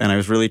couple. And I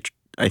was really,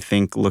 I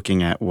think,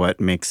 looking at what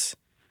makes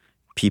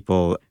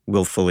people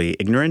willfully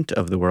ignorant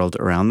of the world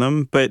around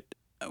them. But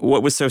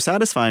what was so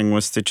satisfying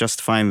was to just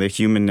find the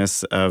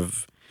humanness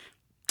of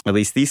at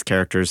least these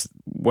characters,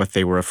 what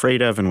they were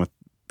afraid of and what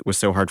was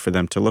so hard for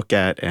them to look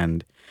at,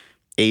 and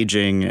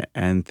aging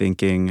and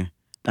thinking,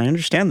 I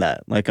understand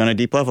that. Like, on a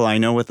deep level, I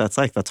know what that's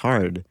like. That's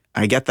hard.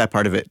 I get that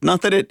part of it.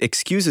 Not that it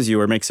excuses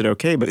you or makes it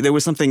okay, but there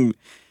was something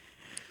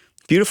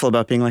beautiful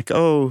about being like,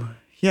 oh,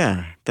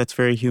 yeah, that's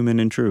very human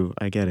and true.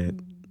 I get it.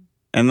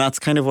 And that's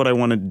kind of what I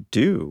want to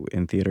do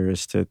in theater,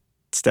 is to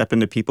step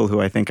into people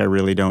who I think I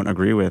really don't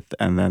agree with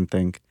and then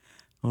think,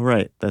 all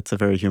right, that's a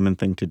very human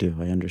thing to do.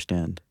 I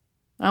understand.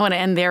 I want to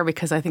end there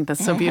because I think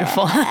that's so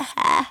beautiful.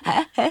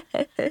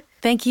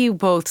 Thank you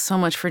both so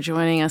much for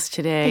joining us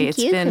today. It's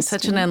been Christine.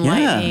 Such an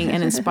enlightening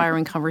and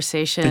inspiring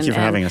conversation. Thank you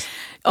for having us.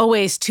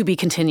 Always to be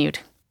continued.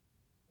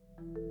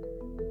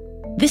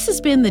 This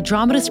has been The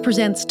Dramatist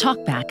Presents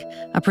Talkback,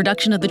 a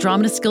production of the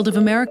Dramatists Guild of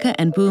America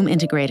and Boom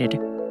Integrated.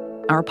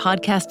 Our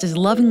podcast is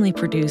lovingly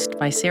produced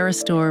by Sarah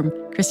Storm,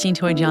 Christine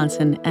Toy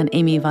Johnson, and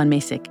Amy Von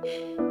Masek.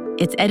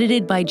 It's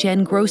edited by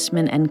Jen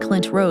Grossman and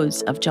Clint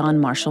Rhodes of John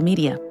Marshall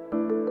Media.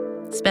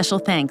 Special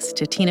thanks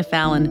to Tina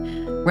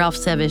Fallon, Ralph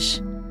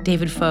Sevish,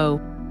 David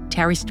Foe,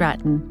 Terry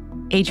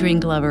Stratton,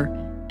 Adrian Glover,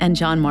 and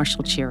John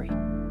Marshall Cheery.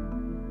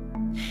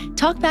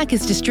 Talkback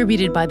is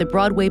distributed by the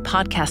Broadway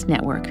Podcast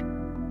Network.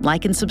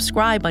 Like and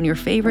subscribe on your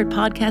favorite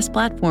podcast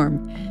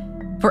platform.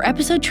 For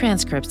episode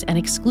transcripts and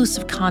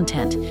exclusive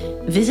content,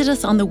 visit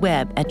us on the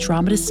web at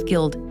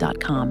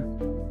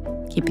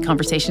dramatistsguild.com. Keep the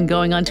conversation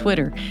going on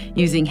Twitter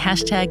using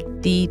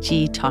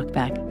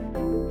 #DGTalkback.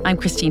 I'm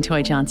Christine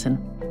Toy Johnson.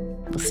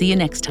 We'll see you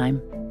next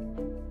time.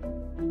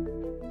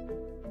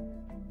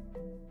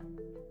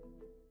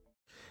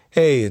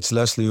 Hey, it's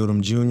Leslie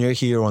Odom Jr.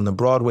 here on the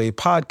Broadway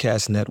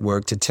Podcast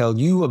Network to tell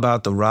you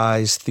about the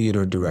Rise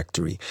Theater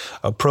Directory,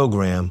 a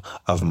program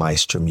of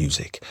Maestro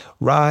Music.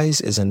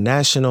 Rise is a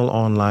national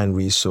online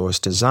resource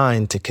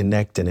designed to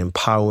connect and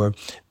empower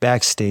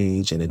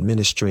backstage and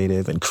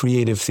administrative and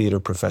creative theater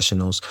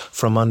professionals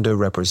from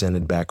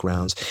underrepresented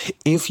backgrounds.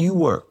 If you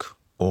work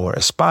or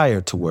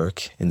aspire to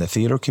work in the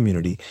theater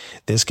community,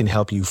 this can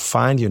help you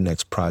find your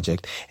next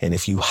project. And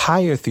if you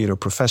hire theater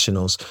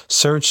professionals,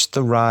 search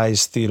the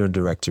Rise Theater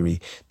Directory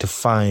to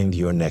find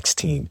your next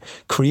team.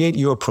 Create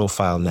your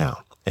profile now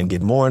and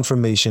get more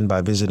information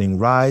by visiting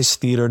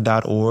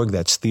risetheater.org.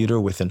 That's theater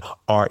with an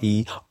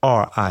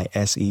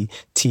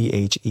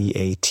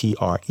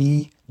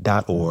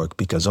RERISETHEATRE.org,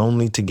 because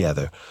only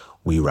together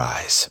we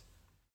rise.